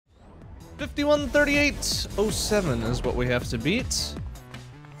5138.07 is what we have to beat.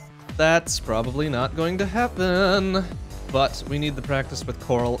 That's probably not going to happen, but we need the practice with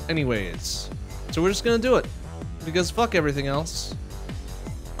Coral anyways. So we're just gonna do it, because fuck everything else.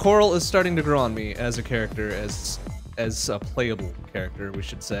 Coral is starting to grow on me as a character, as a playable character, we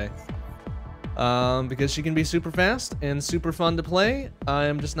should say. Because she can be super fast and super fun to play. I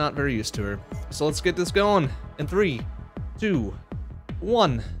am just not very used to her. So let's get this going in 3, 2,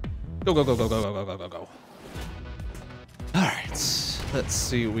 1. Go, go, go, go, go, go, go, go, go, go. Alright, let's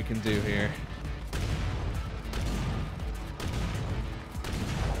see what we can do here.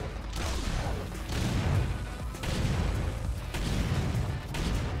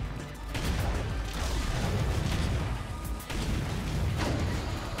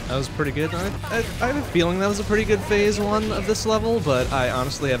 That was pretty good. I have a feeling that was a pretty good phase 1 of this level, but I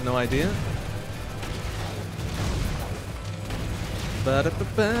honestly have no idea. I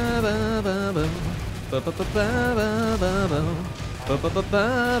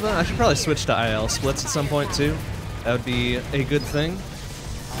should probably switch to IL splits at some point too. That would be a good thing,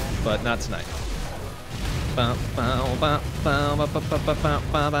 but not tonight.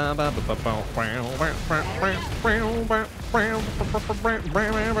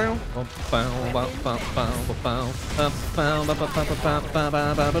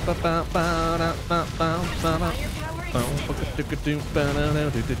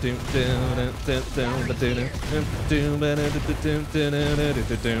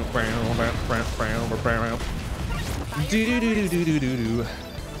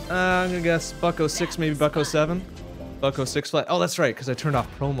 I'm gonna guess Bucko 6, maybe Bucko 7. Bucko 6 flat. Oh, that's right, because I turned off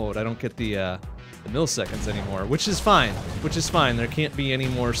pro mode. I don't get the milliseconds anymore, which is fine. Which is fine. There can't be any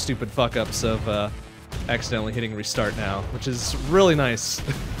more stupid fuck ups of accidentally hitting restart now, which is really nice.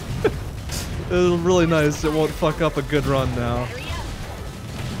 It's really nice. It won't fuck up a good run now.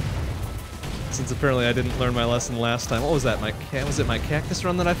 Since apparently I didn't learn my lesson last time. What was that? Was it my Cactus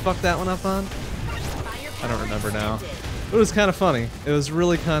run that I fucked that one up on? I don't remember now. It was kind of funny. It was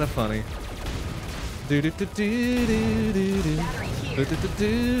really kind of funny.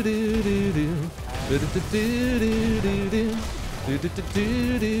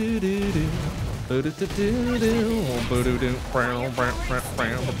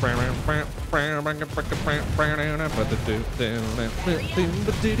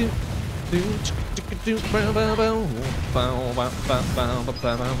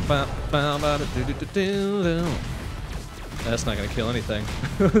 That's not gonna kill anything.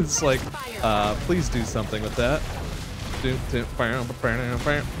 It's like, please do something with that.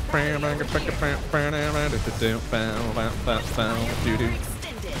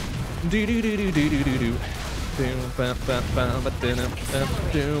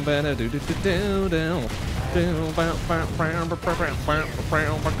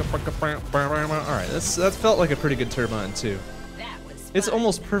 Alright, that felt like a pretty good turbine too. It's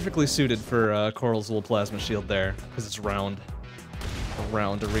almost perfectly suited for Coral's little plasma shield there, because it's round. A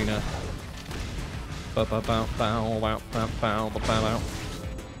round arena.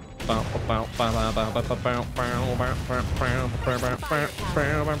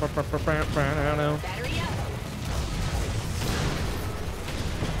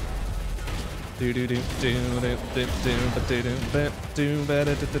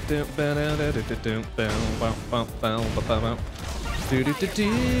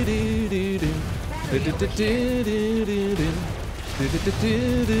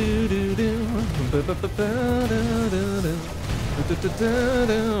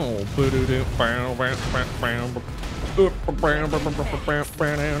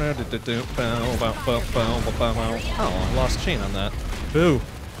 Oh, I lost chain on that. Boo.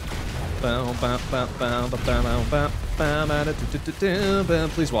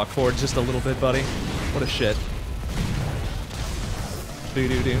 Please walk forward just a little bit, buddy. What a shit. What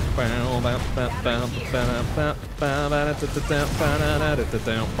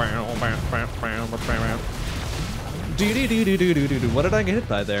did I get hit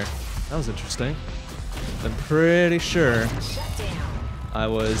by there? That was interesting. I'm pretty sure I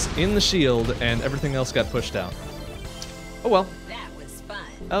was in the shield and everything else got pushed out. Oh well.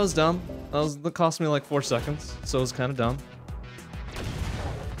 That was dumb. That cost me like 4 seconds, so it was kind of dumb.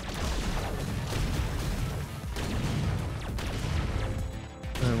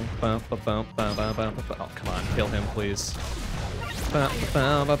 Oh, come on, kill him, please.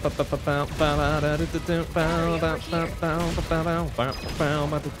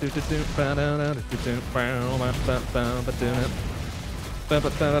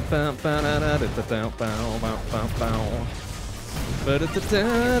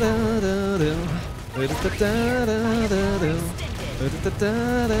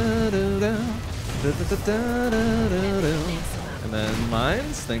 And then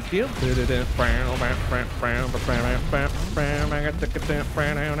mines, thank you.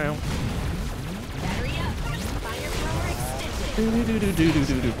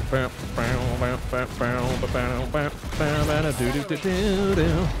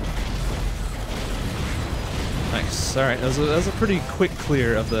 Nice. All right, that was a pretty quick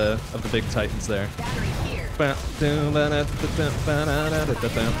clear of the big titans there. Kind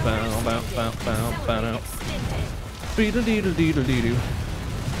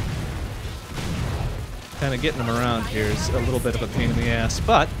of getting them around here is a little bit of a pain in the ass,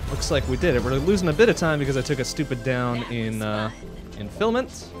 but looks like we did it. We're losing a bit of time because I took a stupid down in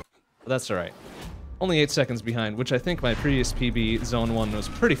filament, but that's all right. Only 8 seconds behind, which I think my previous PB Zone 1 was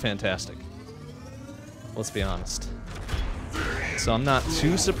pretty fantastic. Let's be honest. So I'm not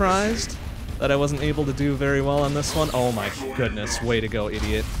too surprised that I wasn't able to do very well on this one. Oh my goodness, way to go,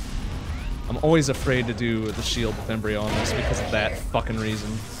 idiot. I'm always afraid to do the shield with Embryo on this because of that fucking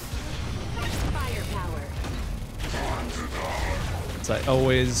reason. So I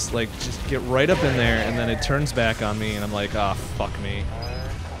always, like, just get right up in there and then it turns back on me and I'm like, ah, fuck me.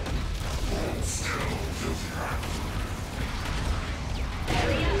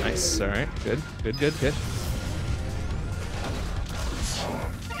 Nice, alright, good, good, good, good.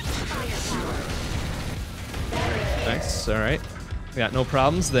 Nice, alright. Got no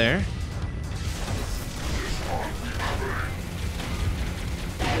problems there.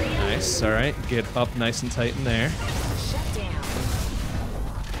 Nice, alright. Get up nice and tight in there.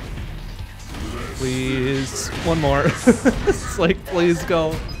 Please, one more. It's like, please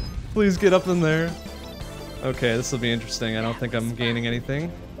go. Please get up in there. Okay, this will be interesting. I don't think I'm gaining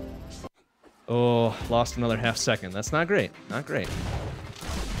anything. Oh, lost another half second. That's not great. Not great.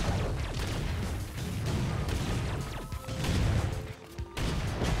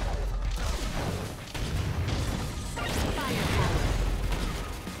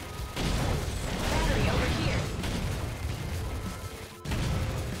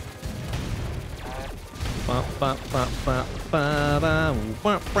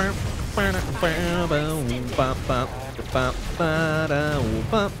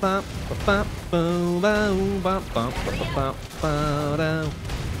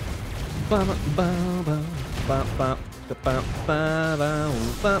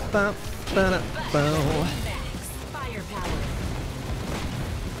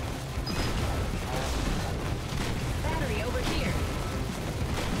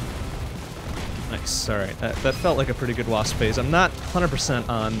 Nice, alright. That felt like a pretty good wasp phase. I'm not 100%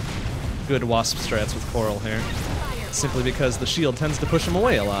 on good wasp strats with Coral here. Simply because the shield tends to push him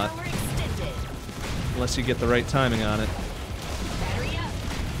away a lot. Unless you get the right timing on it.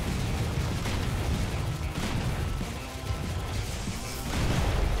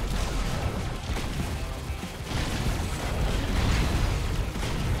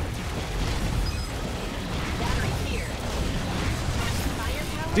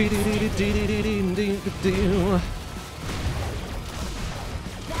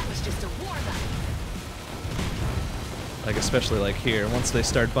 Like, especially like here, once they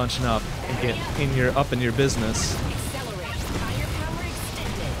start bunching up and get up in your business.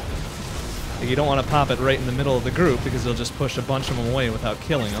 Like, you don't want to pop it right in the middle of the group because they'll just push a bunch of them away without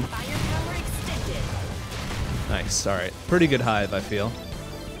killing them. Nice, alright. Pretty good hive, I feel.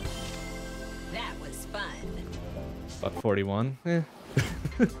 That was fun. Buck 41. Eh.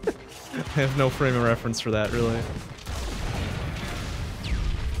 I have no frame of reference for that, really.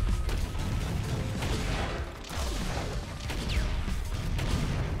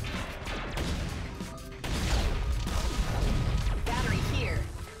 Battery here.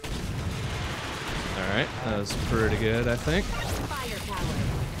 Alright, that was pretty good, I think. Firepower.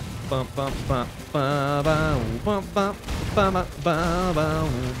 Bump bump bump ba ba bump bump ba ba ba ba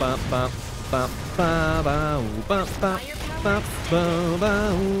bump bump bump ba ba bump bump bump ba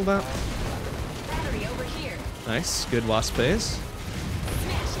ba bump. Battery over here. Nice, good wasp phase.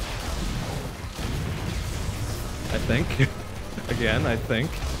 I think. Again, I think.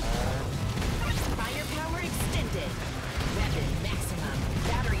 Firepower extended. Weapon maximum.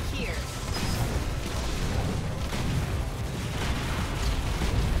 Battery here.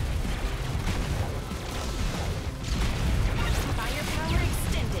 Firepower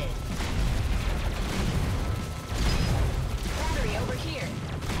extended. Battery over here.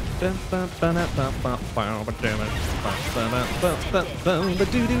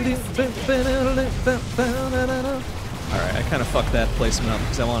 Alright, I kind of fucked that placement up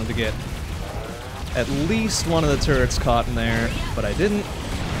because I wanted to get at least one of the turrets caught in there, but I didn't.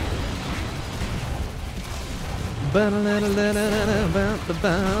 Ugh,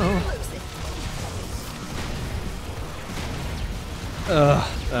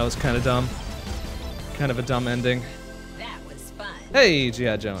 that was kind of dumb. Kind of a dumb ending. That was fun. Hey,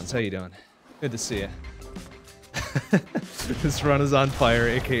 G.I. Jones, how you doing? Good to see you. This run is on fire,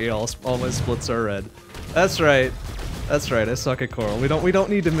 aka all my splits are red. That's right. That's right, I suck at Coral. We don't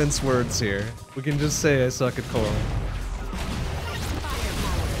need to mince words here. We can just say I suck at Coral.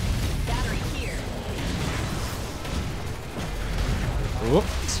 Oh,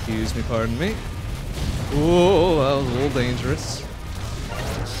 excuse me, pardon me. Oh, that was a little dangerous.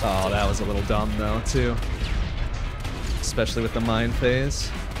 Oh, that was a little dumb though, too. Especially with the mine phase.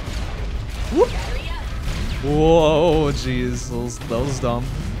 Whoop. Whoa, jeez, that was dumb.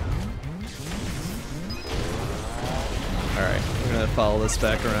 Alright, we're gonna follow this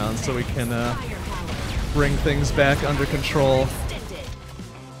back around so we can bring things back under control.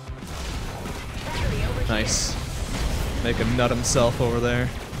 Nice. Make him nut himself over there.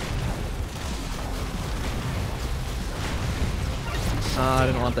 I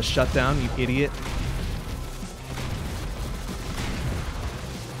didn't want the shutdown, you idiot.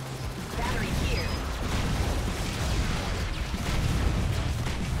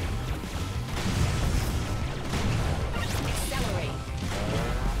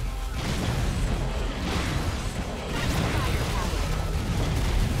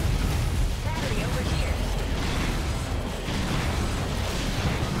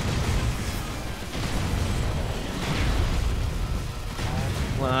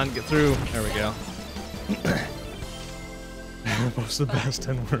 Come on, get through. There we go. Most the best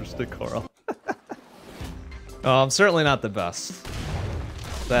and worst at Coral. Oh, I'm certainly not the best.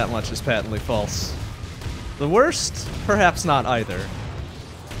 That much is patently false. The worst? Perhaps not either.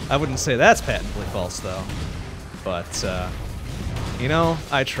 I wouldn't say that's patently false, though. But, you know,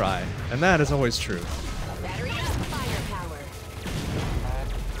 I try. And that is always true.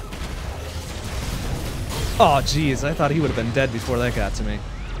 Oh, jeez, I thought he would have been dead before that got to me.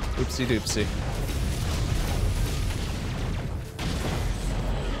 Oopsie doopsie.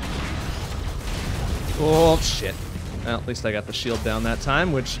 Oh, shit. Well, at least I got the shield down that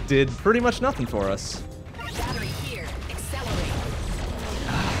time, which did pretty much nothing for us. Battery here. Accelerate.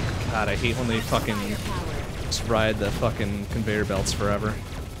 God, I hate when they fucking just ride the fucking conveyor belts forever.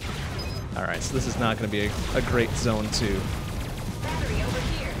 Alright, so this is not going to be a great zone 2. Battery over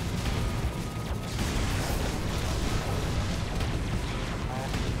here.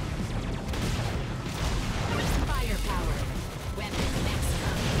 Firepower. Weapon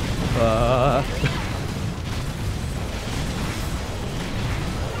maximum.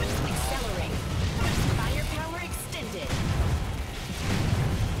 Accelerate. Firepower extended.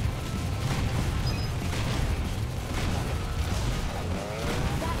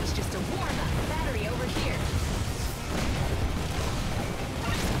 That was just a warm-up. Battery over here.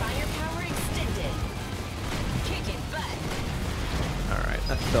 Firepower extended. Kicking butt. Alright,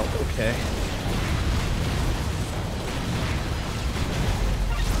 that felt okay.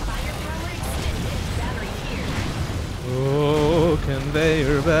 Firepower extended. Battery here. Oh,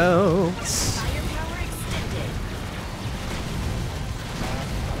 conveyor belts. Firepower extended.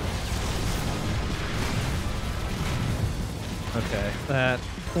 Okay, that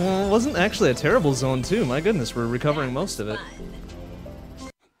wasn't actually a terrible zone 2. My goodness, we're recovering most of it.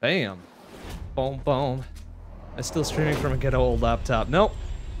 Fun. Bam. Boom, boom. I'm still streaming from a ghetto old laptop. Nope,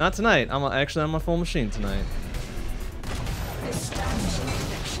 not tonight. I'm actually on my full machine tonight.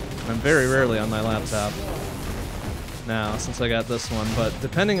 I'm very rarely on my laptop now since I got this one, but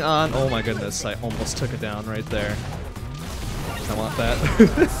depending on... Oh my goodness, I almost took it down right there. I want that.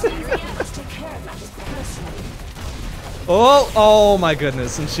 Oh my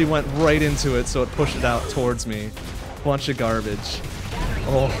goodness, and she went right into it, so it pushed it out towards me. Bunch of garbage.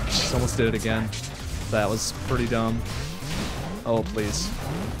 Oh, she almost did it again. That was pretty dumb. Oh, please.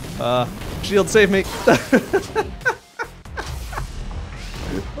 Shield, save me!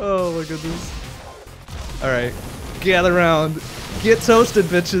 Oh my goodness. Alright, gather round. Get toasted,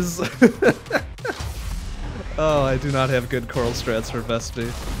 bitches! Oh, I do not have good coral strats for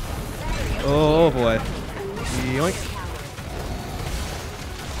Vespi. Oh boy. Yoink.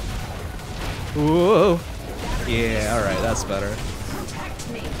 Whoa. Yeah, alright, that's better.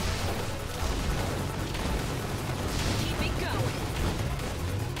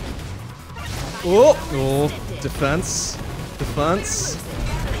 Oh, defense. Defense.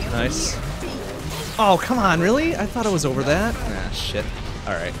 Nice. Oh, come on, really? I thought it was over that. Nah, shit.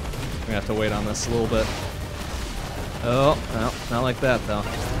 Alright. We're gonna have to wait on this a little bit. Oh, no, not like that, though.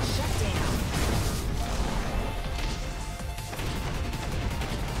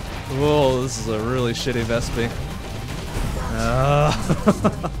 Whoa, this is a really shitty Vespi.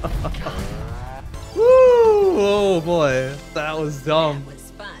 Woo! Oh boy, that was dumb. That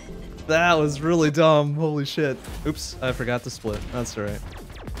was fun. That was really dumb. Holy shit. Oops, I forgot to split. That's alright.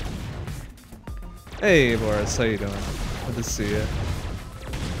 Hey Boris, how you doing? Good to see you.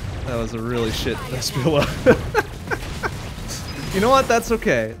 That was a really shit Vespula. You know what? That's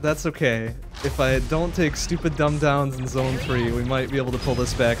okay. That's okay. If I don't take stupid dumb downs in Zone 3, we might be able to pull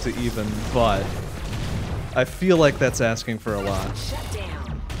this back to even, but I feel like that's asking for a lot. Shut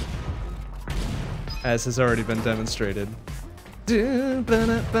down. As has already been demonstrated.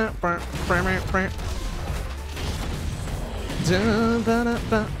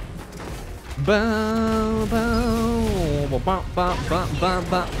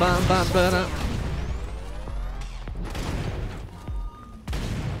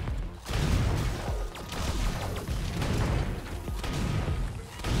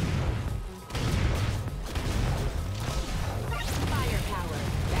 Firepower.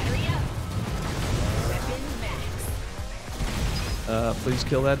 Battery up. Weapon max. Please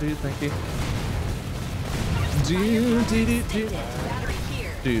kill that dude, thank you. Do do do do. Battery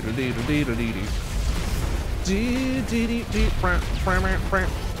here. Do do do do do do do. Do do do do.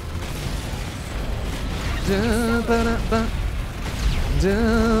 Da ba da ba. Da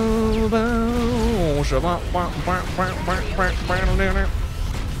ba. Shabba ba ba ba ba ba ba.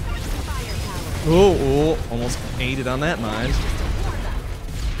 Oh, almost ate it on that mine.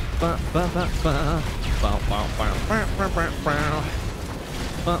 Ba ba ba ba. Bow bow bow bow bow bow bow.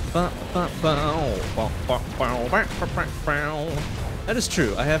 Ba ba ba bow. Bow bow bow bow bow bow. That is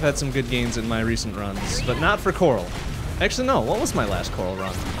true. I have had some good gains in my recent runs, but not for Coral. Actually, no. What was my last Coral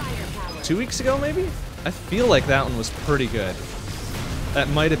run? 2 weeks ago, maybe? I feel like that one was pretty good. That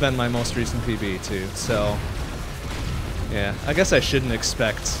might have been my most recent PB, too, so... Yeah, I guess I shouldn't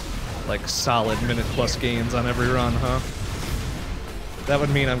expect, like, solid minute-plus gains on every run, huh? That would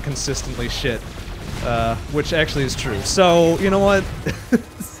mean I'm consistently shit. Which actually is true. So, you know what?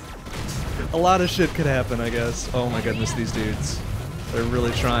 A lot of shit could happen, I guess. Oh my goodness, these dudes. They're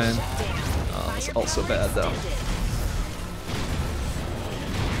really trying. Oh, it's also bad, though.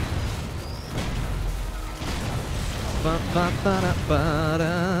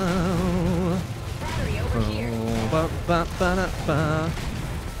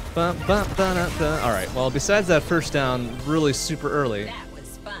 Alright, well, besides that first down really super early, That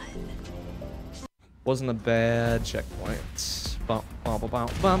was fun. wasn't a bad checkpoint. That's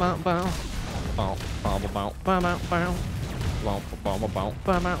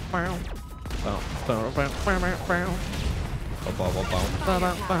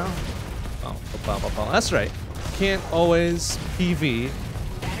right. You can't always PV.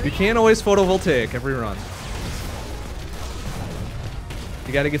 You can't always photovoltaic every run.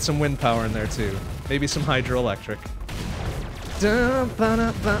 You gotta get some wind power in there too. Maybe some hydroelectric.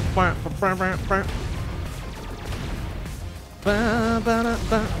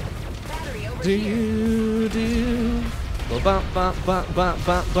 Battery over here.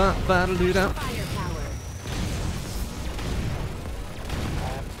 Firepower.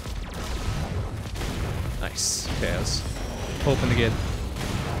 Nice. Okay, I was hoping to get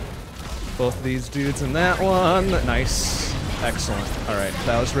both of these dudes in that one. Nice. Excellent. Alright,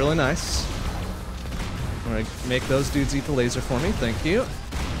 that was really nice. I'm gonna make those dudes eat the laser for me. Thank you.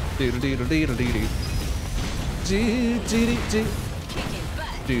 Doodle-doodle-doodle-doodle. Do-do-do-do. Kicking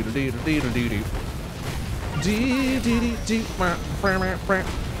butt. Doodle-doodle-doodle-doodle. Do-do-do-do.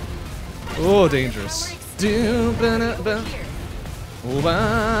 Oh, dangerous. Do-ba-da-ba. Here.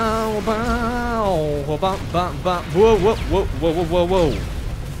 Wow, wow, wow, ba, ba, ba. Whoa, whoa, whoa, whoa, whoa, whoa, whoa.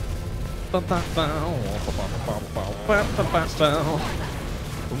 Ba, ba, bow, ba, ba, ba, ba, ba, ba, ba, bow.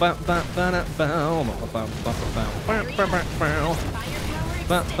 Ba, ba, ba, da, bow, ba, ba, ba, ba, ba, ba, ba, bow.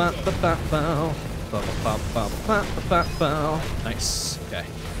 Ba, ba, ba, ba, bow. Ba, ba, ba, ba, ba, ba, ba, bow. Nice. Okay.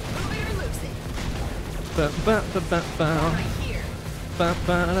 Move it or lose it. Ba, ba, ba, ba, bow. Right here. Ba,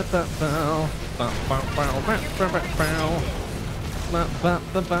 ba, da, ba, bow. Ba, ba, bow, ba, ba, ba, bow. Ba, ba,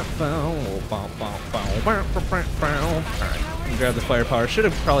 ba, ba, bow. Ba, ba, bow, ba, ba, ba, bow. Alright, grab the firepower. Should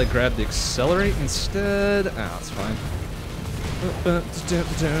have probably grabbed the accelerate instead. Ah, it's fine.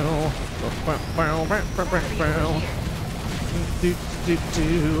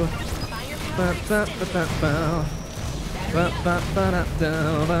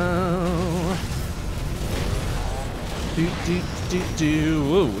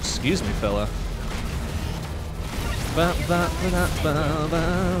 Whoa, excuse me, fella.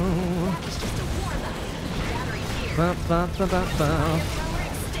 It's just a warm-up. Battery here.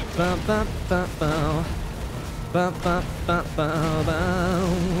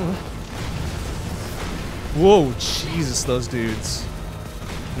 Whoa, Jesus, those dudes.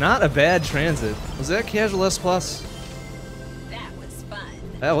 Not a bad transit. Was that Casual S+? Plus? That was fun.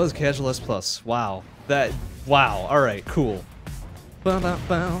 That was Casual S+. Plus. Wow. Wow. Alright, cool. Alright,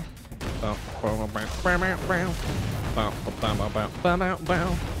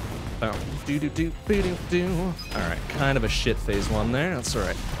 kind of a shit phase one there. That's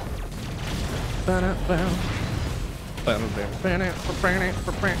alright.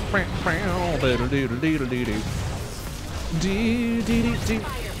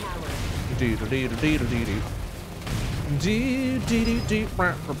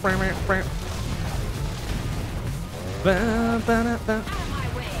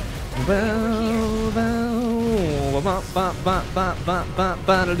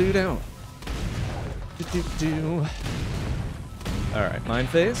 Alright, mind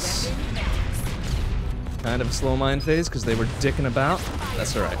phase. Kind of a slow mind phase because they were dicking about.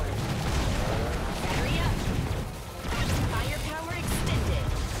 That's alright. Battery up. Firepower extended.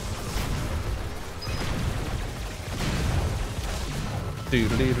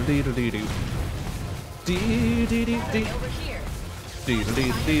 Doo-doo-doo-doo-doo-doo-doo. Dee-dee-dee-dee. Over here.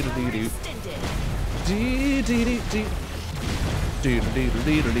 Dee-doo-doo-doo-doo-doo. Extended. Dee-dee-dee-dee.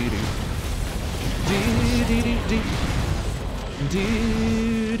 Doo-doo-doo-doo-doo-doo. Dee-dee-dee-dee.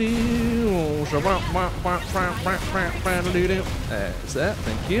 Doo-doo. There's that,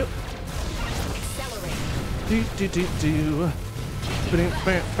 thank you. Accelerate. Do-do-do-do.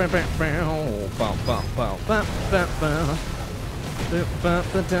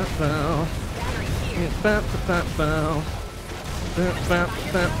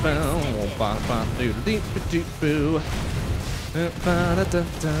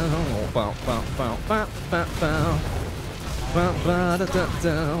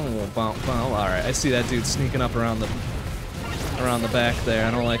 Alright, I see that dude sneaking up around the back there.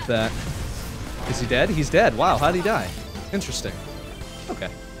 I don't like that. Is he dead? He's dead. Wow, how'd he die? Interesting. Okay.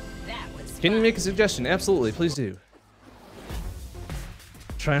 That was Can you fun. make a suggestion? Absolutely, please do.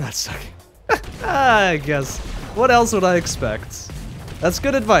 Try not sucking. I guess. What else would I expect? That's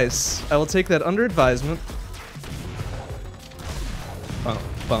good advice. I will take that under advisement.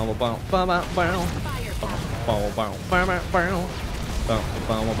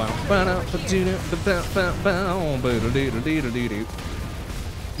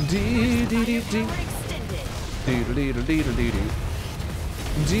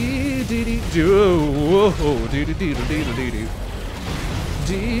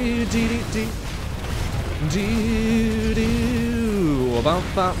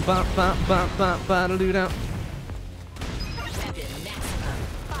 Weapon maximum.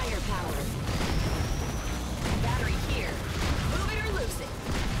 Firepower. Battery here. Move it or lose it.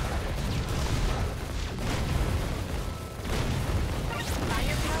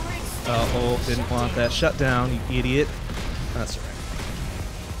 Firepower extended. Oh, didn't want that shut down, you idiot. That's right.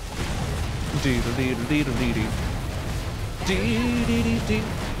 Dee-dee-dee-dee-dee-dee. Dee-dee-dee-dee.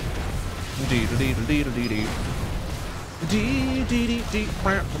 Dee-dee-dee-dee-dee-dee. Dee-dee-dee-dee.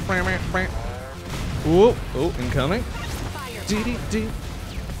 Whoa, oh, incoming. Dee-dee-dee.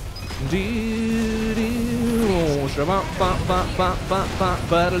 Dee-dee. Oh,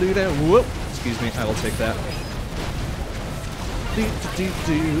 shabba-ba-ba-ba-ba-ba-ba-da-doo-da. Whoop. Excuse me, I will take that.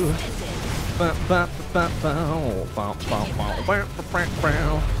 Dee-dee-dee-doo. Ba-ba-ba-ba. Oh,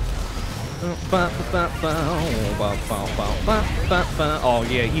 ba-ba-ba-ba-ba-ba-ba. Oh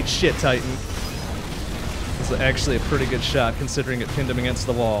yeah, eat shit, Titan. This is actually a pretty good shot considering it pinned him against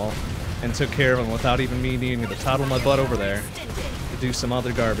the wall and took care of him without even me needing to toddle my butt over there to do some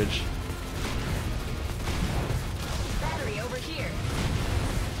other garbage. Battery over here.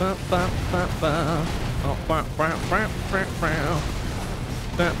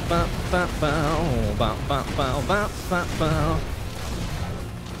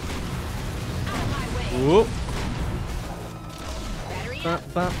 Whoop. Battery Ba up.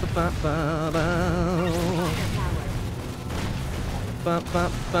 ba ba ba ba ba. Ba ba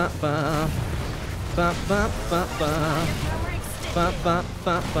ba ba. Ba ba ba ba. Ba ba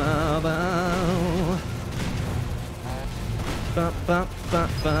ba ba ba. Ba ba ba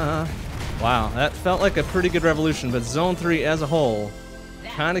ba. Wow, that felt like a pretty good revolution, but Zone 3 as a whole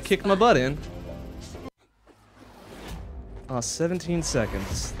kind of kicked my butt in. 17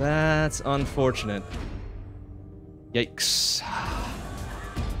 seconds. That's unfortunate. Yikes.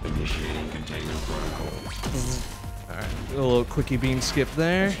 Initiating containment protocol. Alright, a little quickie beam skip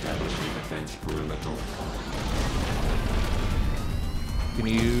there. Establishing defense perimeter. Can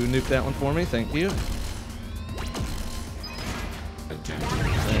you nuke that one for me? Thank you. Attempting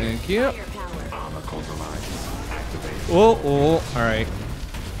Thank you. Firepower. armor compromise. Activated. Oh, alright.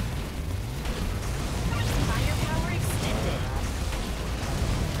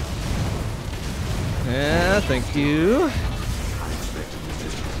 Yeah, thank you. Unexpected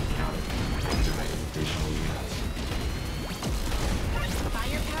resistance encountered. Activate additional units.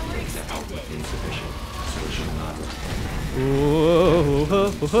 Firepower The output extended. insufficient, so it shall not return. Whoa,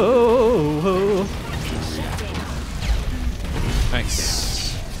 whoa, whoa, whoa.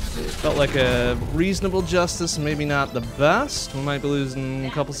 Nice. Felt like a reasonable justice, maybe not the best. We might be losing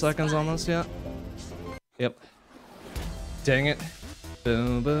a couple seconds on this yet. Yep. Dang it.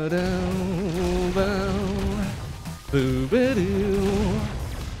 Boo ba doo bow. Boo ba doo.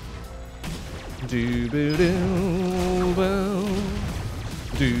 Do ba doo bow.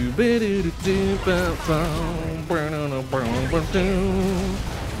 Do ba doo doo doo bow bow. Bow bow bow doo.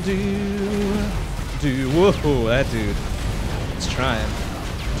 Do. Whoa, that dude. He's trying.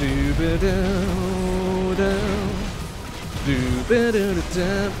 Do ba doo doo. Do ba doo doo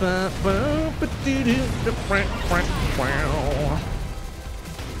doo bow bow. Ba doo doo doo bow bow bow.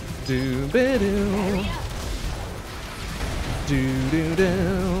 Do ba doo. Do do do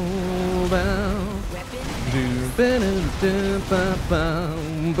bow. Do ba doo doo bow bow.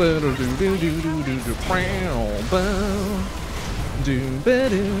 Ba do do do do do do do bow bow. Do ba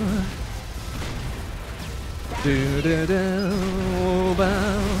doo. Do do do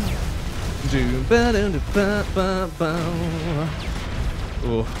bow. Do ba doo do ba ba bow.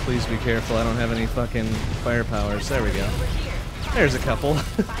 Oh, please be careful. I don't have any fucking fire powers. There we go. There's a couple.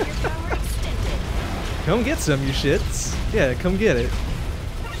 Firepower extended. Come get some, you shits. Yeah, come get it.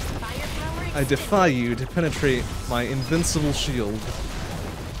 Firepower I defy you to penetrate my invincible shield.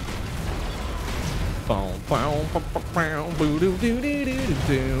 Bow, bow, bow, bow, bow, boo doo doo doo doo doo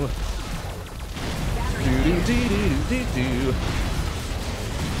doo. Doo doo doo doo doo doo.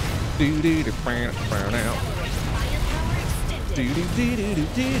 Doo doo doo bow bow now. Firepower extended. Doo doo doo doo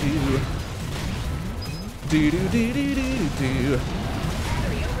doo doo doo. Doo doo doo doo doo doo.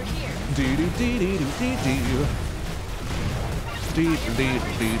 Battery over here. Do do do do do do do. Do do do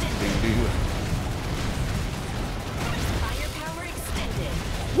do do do. Firepower extended.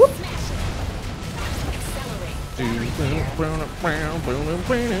 Whoop. Smash it. Accelerate. Do Battery here. boom boom boom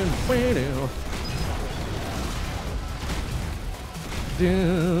boom boom. Do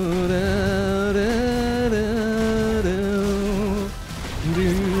da da da do. Do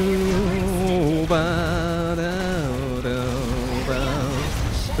ba da da ba.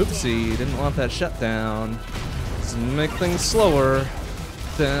 Oopsie, didn't want that shutdown. Let's make things slower.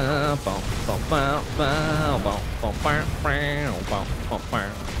 Da bow bow bow bow bow bow bow bow bow bow bow.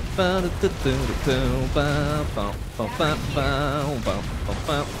 Ba da da da da ba bow bow bow bow bow bow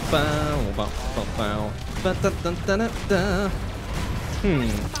bow bow bow bow bow. Ba da da da da da.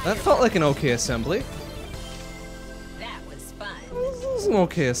 That felt like an okay assembly. That was fun. This was an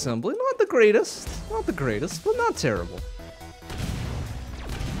okay assembly. Not the greatest. Not the greatest, but not terrible.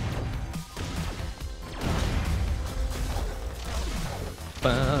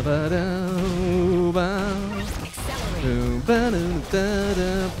 Ba ba da ba. Accelerate. Do ba do da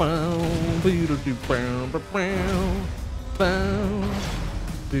da bow. Boo do do bow bow bow. Bow.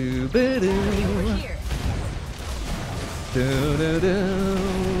 Do ba Over do. here. Do do do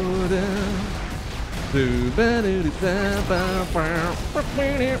do. Do ba do do ba ba bow. Bow bow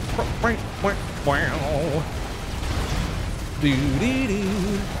bow bow. Do dee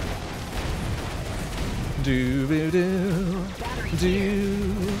doo. Do be do. Battery here. Do.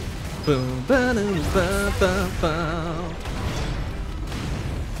 Boom ba do ba ba ba.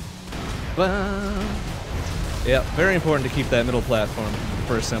 Ba. Yeah, very important to keep that middle platform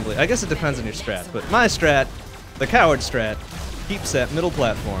for assembly. I guess it depends on your strat, but my strat, the coward strat, keeps that middle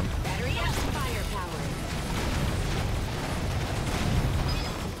platform. Battery up. Firepower.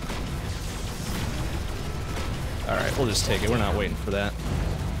 Alright, we'll just take it. We're not waiting for that.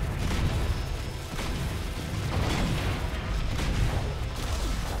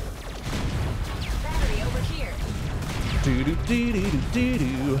 Battery over here. Do do do do do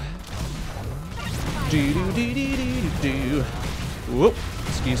do. Do do do do do do. Whoop!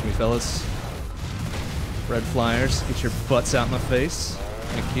 Excuse me, fellas. Red flyers, get your butts out in my face.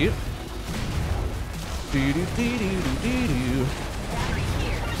 Thank you. Do do do do do do do. Battery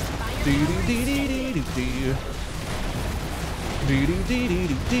here. Do do Firepower do do do do do. Do do do do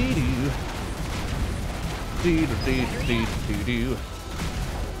do do do. Do do do do do do.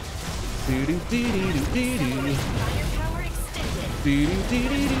 Do do do do do do do. Firepower extended. Do do do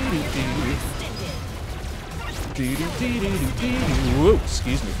do do do do. Extended. Do do do do do do do. Whoa,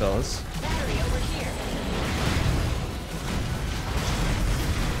 excuse me, fellas. Battery over here.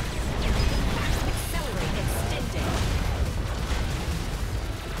 Accelerate extended.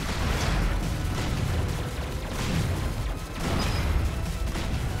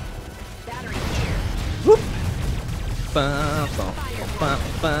 Battery here.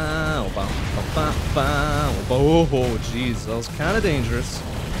 Oh, jeez, that was kind of dangerous.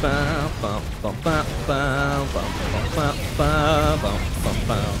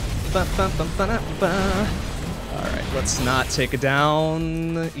 Alright, let's not take it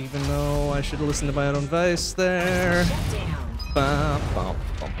down, even though I should have listened to my own advice there.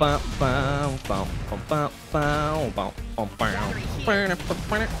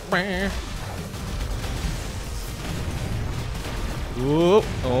 Whoop.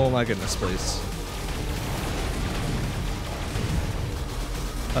 Oh my goodness, please.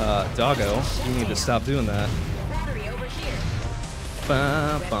 Doggo, you need to stop doing that. Battery over here.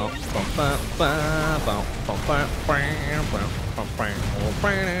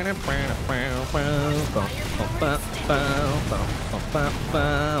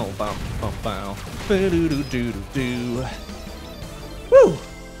 Woo!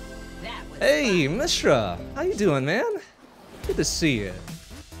 That was Hey, Mishra, how you doing, man? Good to see you.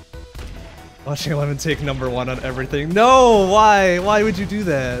 Watching 11 take number 1 on everything. No, why? Why would you do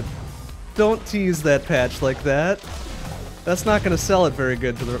that? Don't tease that patch like that. That's not gonna sell it very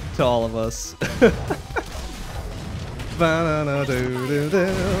good to all of us.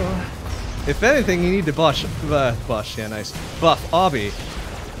 If anything, you need to buff, yeah, nice. Buff Obby.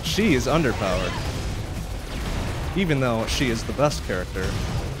 She is underpowered. Even though she is the best character.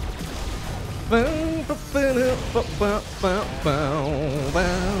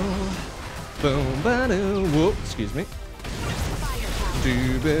 Whoop, excuse me.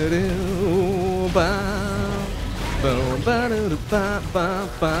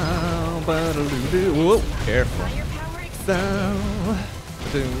 Whoop, careful.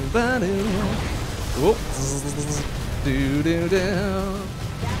 Whoop.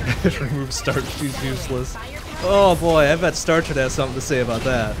 Remove Starch, she's useless. Oh boy, I bet Starch would have something to say about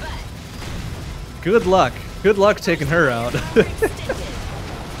that. Good luck. Good luck taking her out.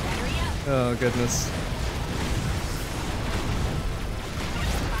 Oh goodness.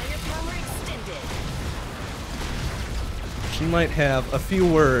 She might have a few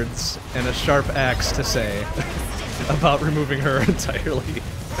words and a sharp axe to say about removing her entirely.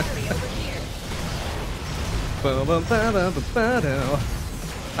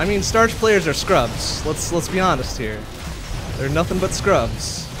 I mean, Starch players are scrubs. Let's be honest here. They're nothing but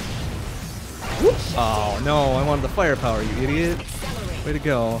scrubs. Whoop. Oh no, I wanted the firepower, you idiot. Way to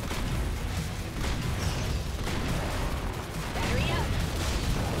go.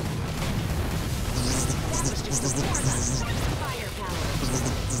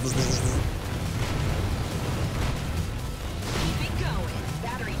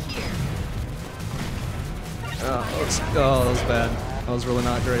 Oh, that was bad. That was really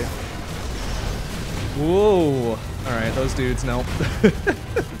not great. Whoa! Alright, those dudes, no.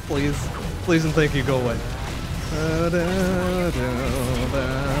 Please. Please and thank you, go away.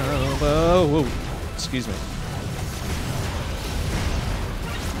 Whoa. Excuse me.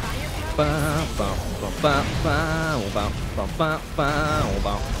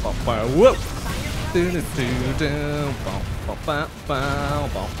 Whoa!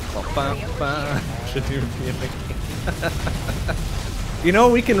 Shouldn't even be in the game. You know,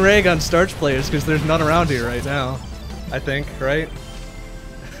 we can rag on Starch players because there's none around here right now. I think, right?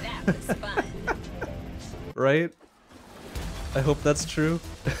 That was fun. Right? I hope that's true.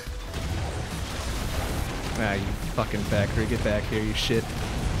 Ah, you fucking factory, get back here, you shit.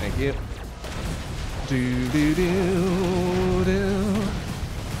 Thank you. Do do do do.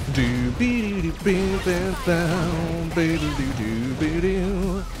 Do be do be do be do do be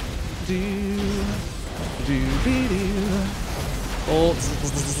do do be do. Oh,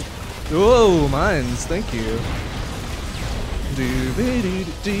 whoa, mines, thank you. Do be do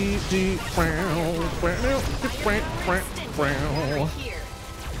do do.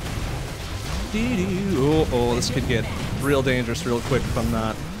 Oh, this could get real dangerous real quick if I'm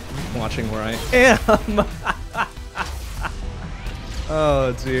not watching where I am.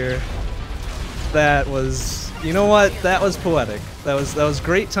 Oh dear. That was, you know what? That was poetic. That was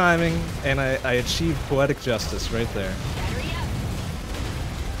great timing, and I achieved poetic justice right there.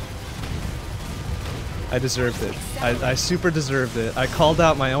 I deserved it. I super deserved it. I called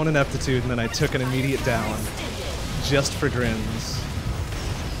out my own ineptitude, and then I took an immediate down. Just for grins.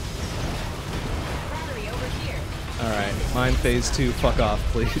 Alright, mine phase 2, fuck off,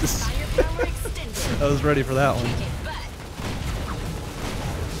 please. I was ready for that one.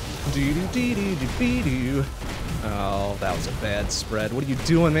 Oh, that was a bad spread. What are you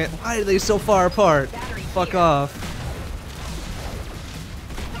doing, man? Why are they so far apart? Fuck off.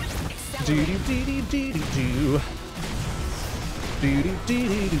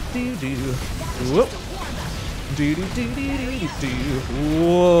 Whoop.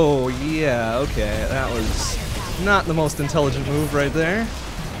 Whoa, yeah, okay. That was not the most intelligent move right there.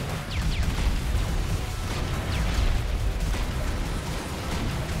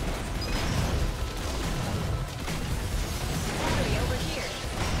 Battery over here.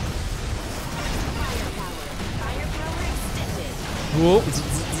 Firepower. Firepower extended. Whoa.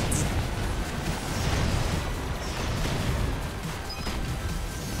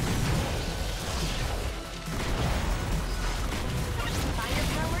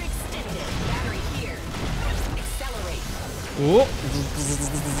 Firepower extended. Battery here. Accelerate. Whoa.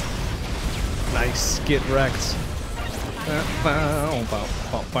 Nice, get wrecked. I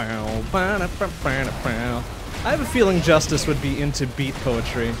have a feeling Justice would be into beat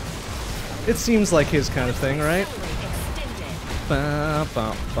poetry. It seems like his kind of thing, right? Extended.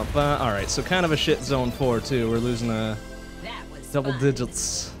 Alright, so kind of a shit zone 4 too. We're losing That was double fun.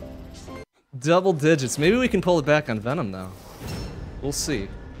 digits. Double digits. Maybe we can pull it back on Venom though. We'll see.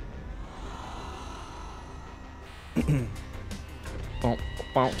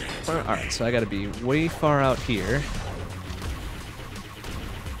 Alright, so I gotta be way far out here.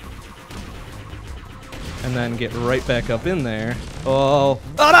 And then get right back up in there. Oh.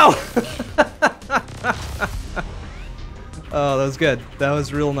 Oh no! Oh, that was good. That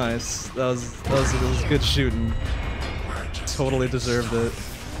was real nice. That was good shooting. Totally deserved it.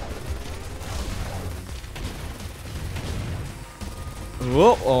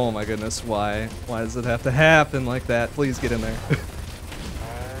 Whoa! Oh my goodness! Why? Why does it have to happen like that? Please get in there.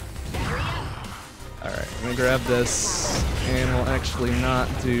 All right, I'm gonna grab this, and we'll actually not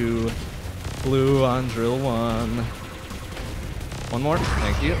do blue on drill 1. One more.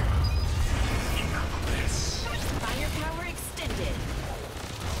 Thank you. Firepower extended.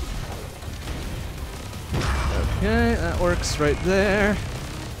 Okay, that works right there.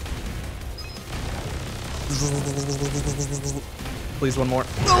 Please, one more.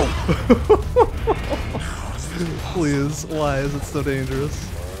 No! Please, why is it so dangerous?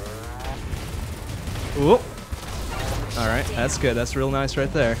 Whoop. Alright, that's good. That's real nice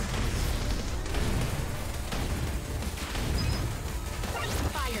right there.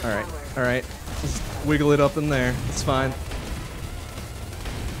 Alright, alright. Just wiggle it up in there. It's fine.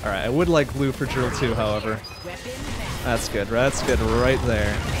 Alright, I would like blue for drill 2, however. Weapon back. That's good. That's good right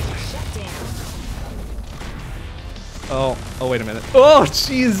there. Shut down. Oh, oh, wait a minute. Oh,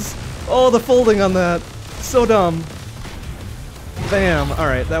 jeez! Oh, the folding on that. So dumb. Bam.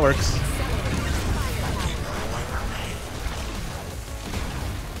 Alright, that works.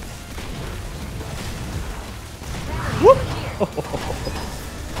 Whoop!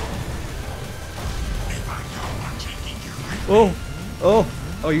 Oh, oh,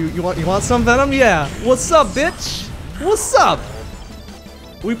 oh! You want some Venom? Yeah. What's up, bitch? What's up?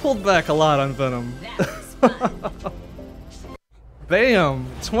 We pulled back a lot on Venom. Bam!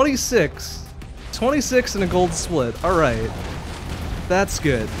 26. 26 and a gold split. All right. That's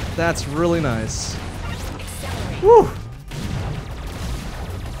good. That's really nice. Woo!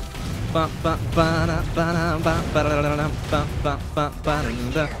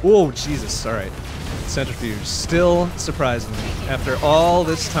 Whoa, Jesus. All right. Centrifuge still surprises me. After all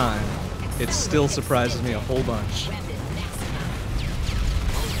this time, it still surprises me a whole bunch.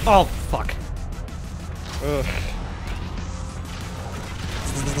 Oh, fuck. Ugh.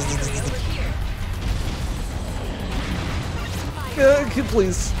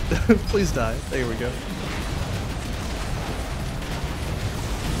 Please. Please die. There we go.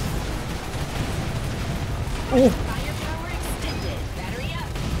 Oh. Firepower extended. Battery up.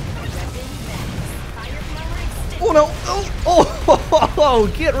 Weapon max. Firepower extended. Oh no! Oh,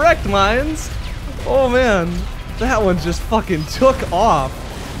 get wrecked, mines! Oh man, that one just fucking took off.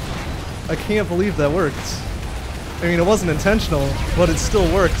 I can't believe that worked. I mean, it wasn't intentional, but it still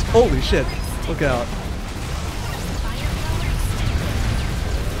worked. Holy shit! Look out!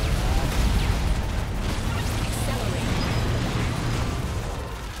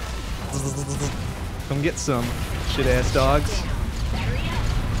 Come get some, shit-ass dogs. Battery up.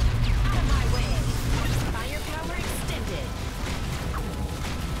 Out of my way. Firepower extended.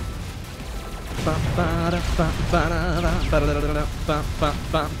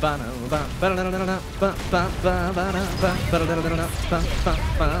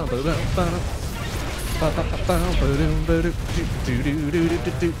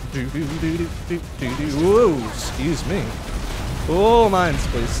 Whoa, excuse me. Oh, mines,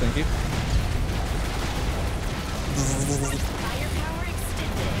 please, thank you. Firepower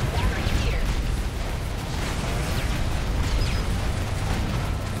extended. Battery here.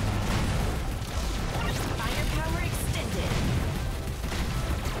 Firepower extended.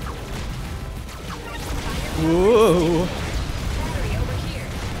 Whoa. Battery over here.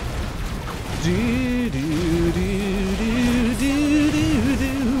 Do do do do do do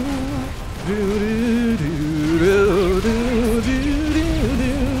do. Do do do do do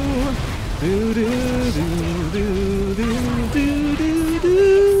do do do do do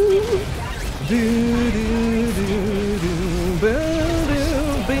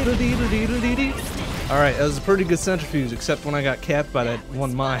do do do do. Alright, that was a pretty good centrifuge, except when I got capped by that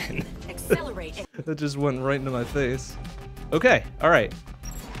one mine. Accelerate. That just went right into my face. Okay, alright.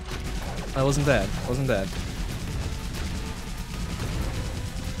 That wasn't bad. Wasn't bad.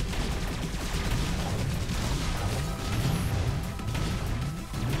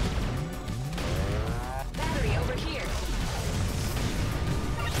 Battery over here.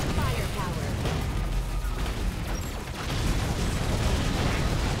 Firepower.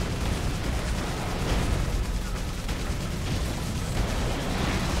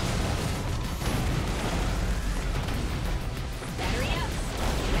 Battery up.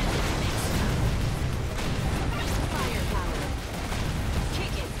 Firepower.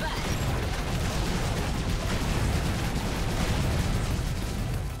 Kick it butt.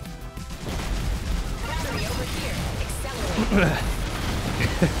 Battery over here. Accelerate.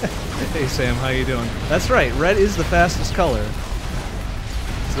 Hey Sam, how you doing? That's right, red is the fastest color.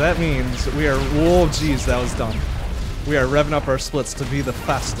 So that means we are, whoa geez, that was dumb. We are revving up our splits to be the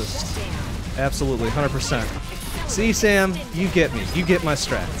fastest. Down. Absolutely, 100%. See Sam, you get me. You get my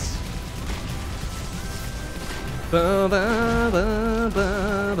strats. Ba ba ba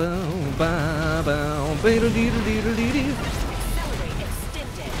ba ba ba ba ba doo doo doo doo doo doo. Accelerate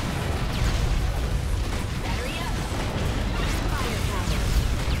extended. Battery up. Firepower.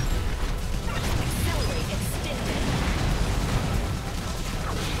 Accelerate extended.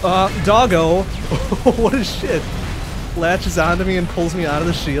 Doggo. What a shit. Latches onto me and pulls me out of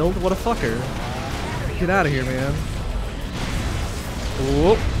the shield. What a fucker. Battery Get over out of here, man.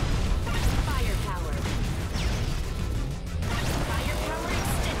 Whoop. Firepower. Firepower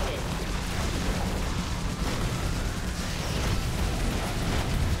extended.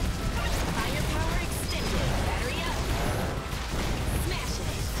 Firepower extended. Battery up.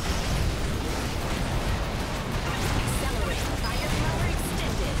 Smashing it. Accelerate. Firepower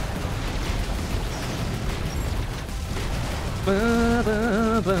extended. Ba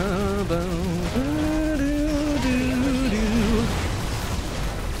ba ba ba ba doo doo doo.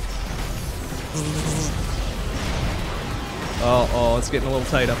 Oh, it's getting a little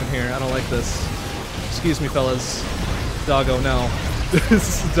tight up in here. I don't like this. Excuse me, fellas. Doggo, no.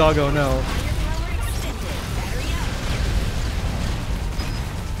 This is doggo, no. Firepower extended. Battery up.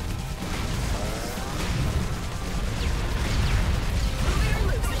 Moving or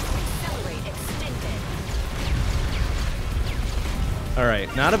loose. Accelerate extended.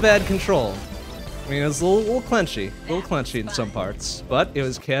 Alright, not a bad control. I mean, it was a little clenchy. A little clenchy in some parts. But it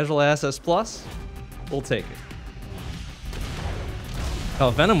was casual SS plus. We'll take it. Oh,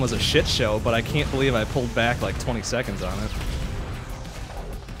 Venom was a shit show, but I can't believe I pulled back like 20 seconds on it.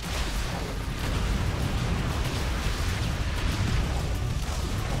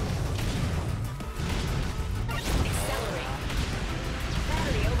 Accelerate.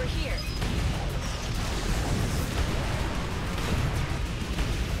 Battery over here.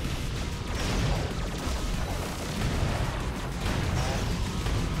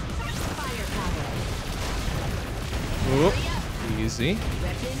 Firepower. Whoop. Easy.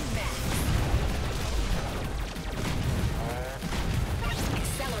 Weapon max.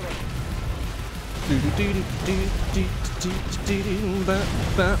 Accelerate. Do do do do do do do do ba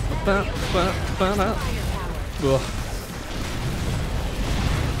ba ba ba ba ba. Firepower. Ugh.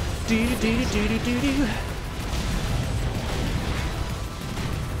 Do do do do do do.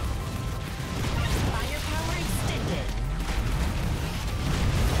 Firepower extended.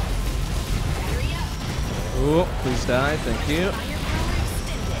 Battery up. Oh, please die, thank you. Firepower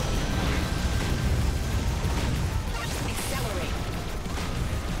extended. Accelerate.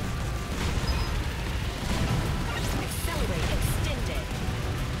 Accelerate extended.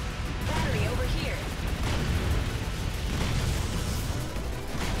 Battery over here.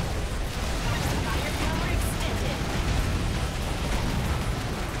 Firepower extended.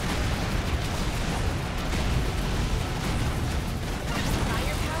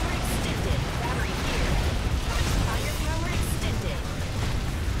 Firepower extended. Battery here. Firepower extended.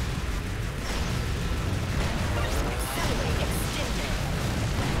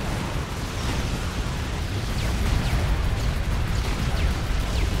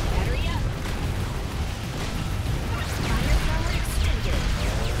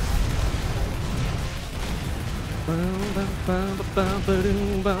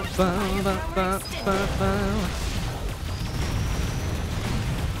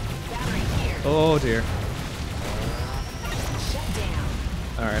 Oh dear. Shut down.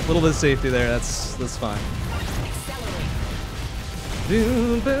 All right, a little bit of safety there. That's fine. Accelerate.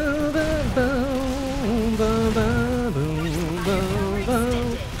 Boom, boom, boom, boom, boom, boom, boom, boom,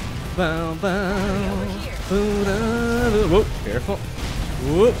 boom, boom, boom, boom. Whoa, careful.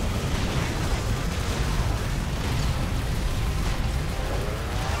 Whoop.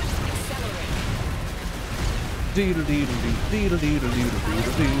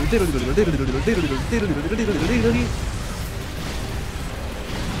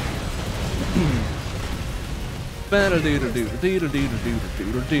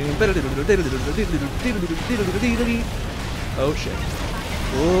 Oh shit.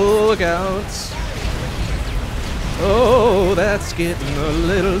 Look out. Oh, that's getting a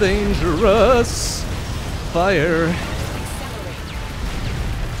little dangerous. Fire.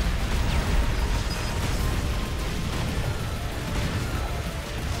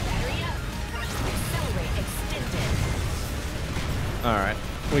 Battery up. Accelerate extended. Alright,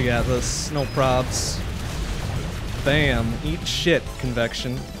 we got this. No probs. Bam. Eat shit,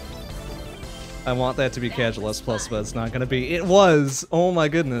 convection. I want that to be casual S+, but it's not gonna be. It was! Oh my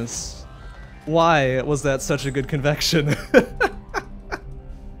goodness. Why was that such a good convection?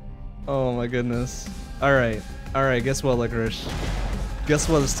 Oh my goodness. Alright. Alright, guess what, Licorice? Guess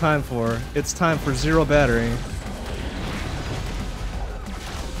what it's time for? It's time for zero battery.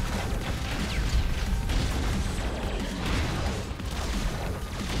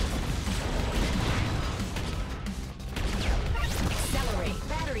 Accelerate.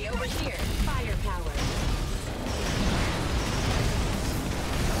 Battery over here. Firepower. Battery here. Firepower extended.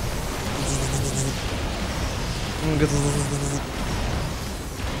 Battery over here.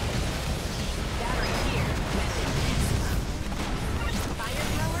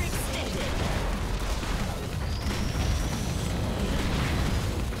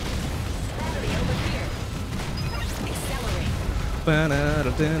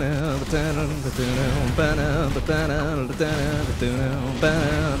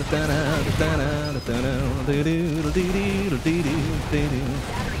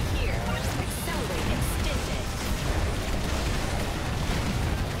 Accelerate. Battery here. Accelerate extended.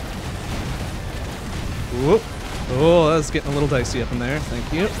 Whoop. Oh, that's getting a little dicey up in there.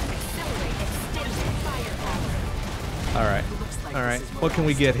 Thank you. Accelerate extended. Firepower. Alright. Alright. What can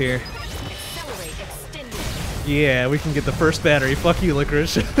we get here? Accelerate extended. Yeah, we can get the first battery. Fuck you,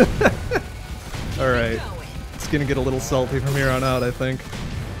 Licorice. Alright. Going. It's gonna get a little salty from here on out, I think.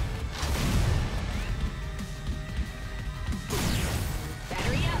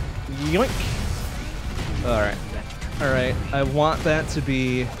 Battery up. Yoink. Alright. Alright. I want that to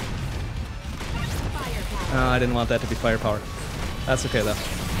be... Firepower. I didn't want that to be firepower. That's okay, though.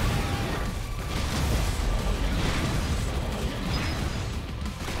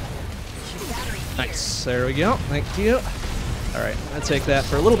 Battery here. Nice. There we go. Thank you. Alright. I'll take that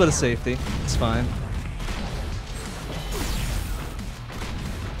for a little bit of safety. It's fine.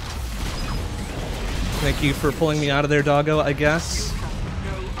 Thank you for pulling me out of there, doggo, I guess.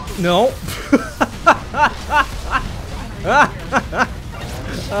 No.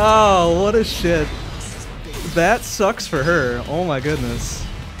 Oh, what a shit. That sucks for her. Oh my goodness.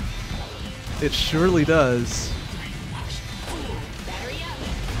 It surely does. Battery up.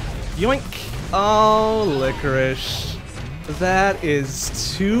 Yoink. Oh, Licorice. That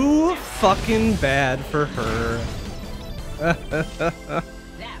is too fucking bad for her. That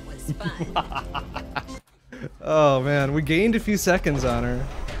was fun. Oh man, we gained a few seconds on her.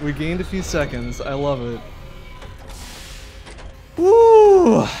 We gained a few seconds. I love it.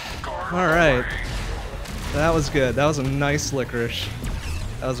 Woo! Alright. That was good. That was a nice Licorice.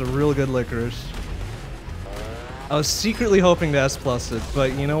 That was a real good Licorice. I was secretly hoping to S+ it,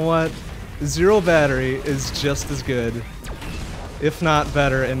 but you know what? Zero battery is just as good. If not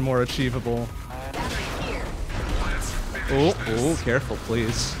better and more achievable. Battery here. Oh, oh, careful,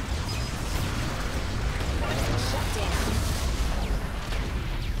 please. Shut down.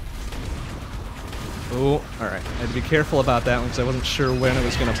 Oh, alright. I had to be careful about that one because I wasn't sure when it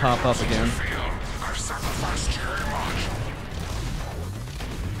was going to pop up again.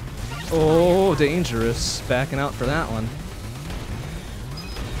 Oh, dangerous. Backing out for that one.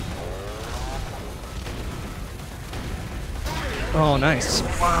 Oh, nice.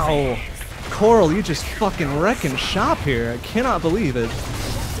 Wow. Coral, you just fucking wrecking shop here. I cannot believe it.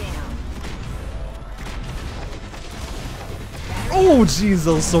 Shut down. Oh, jeez,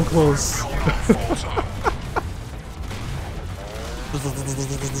 that was so close. Firepower.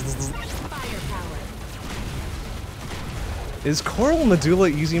 Is Coral Medulla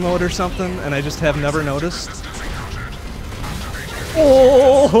easy mode or something, and I just have never noticed?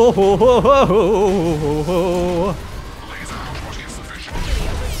 Oh! Ho, ho, ho, ho, ho, ho.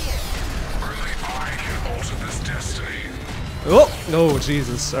 Oh! No,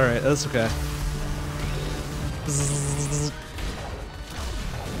 Jesus. Alright, that's okay.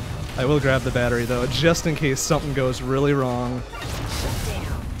 I will grab the battery, though, just in case something goes really wrong.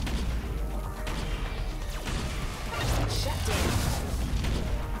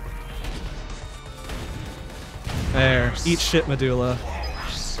 There. Eat shit, Medulla.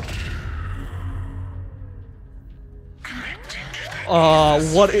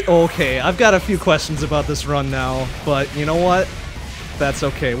 Okay, I've got a few questions about this run now, but you know what? That's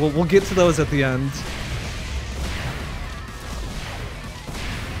okay. We'll get to those at the end.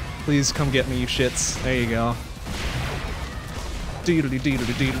 Please come get me, you shits. There you go.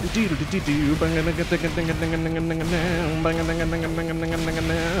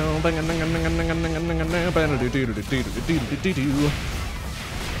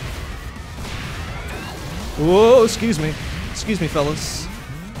 Whoa, excuse me. Excuse me, fellas.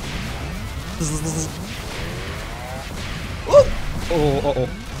 Oh, uh-oh.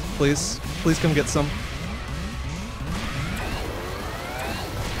 Please. Please come get some.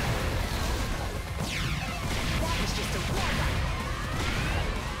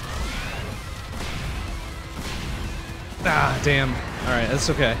 Ah, damn. Alright, that's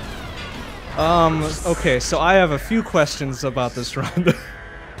okay. Okay, so I have a few questions about this run.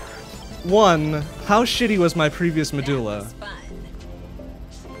 One, how shitty was my previous Medulla?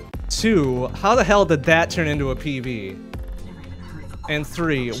 2, how the hell did that turn into a PV? And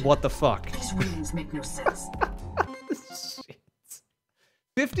 3, what the fuck? These readings make no sense. Shit.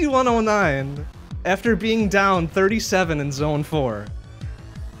 5109 after being down 37 in Zone 4.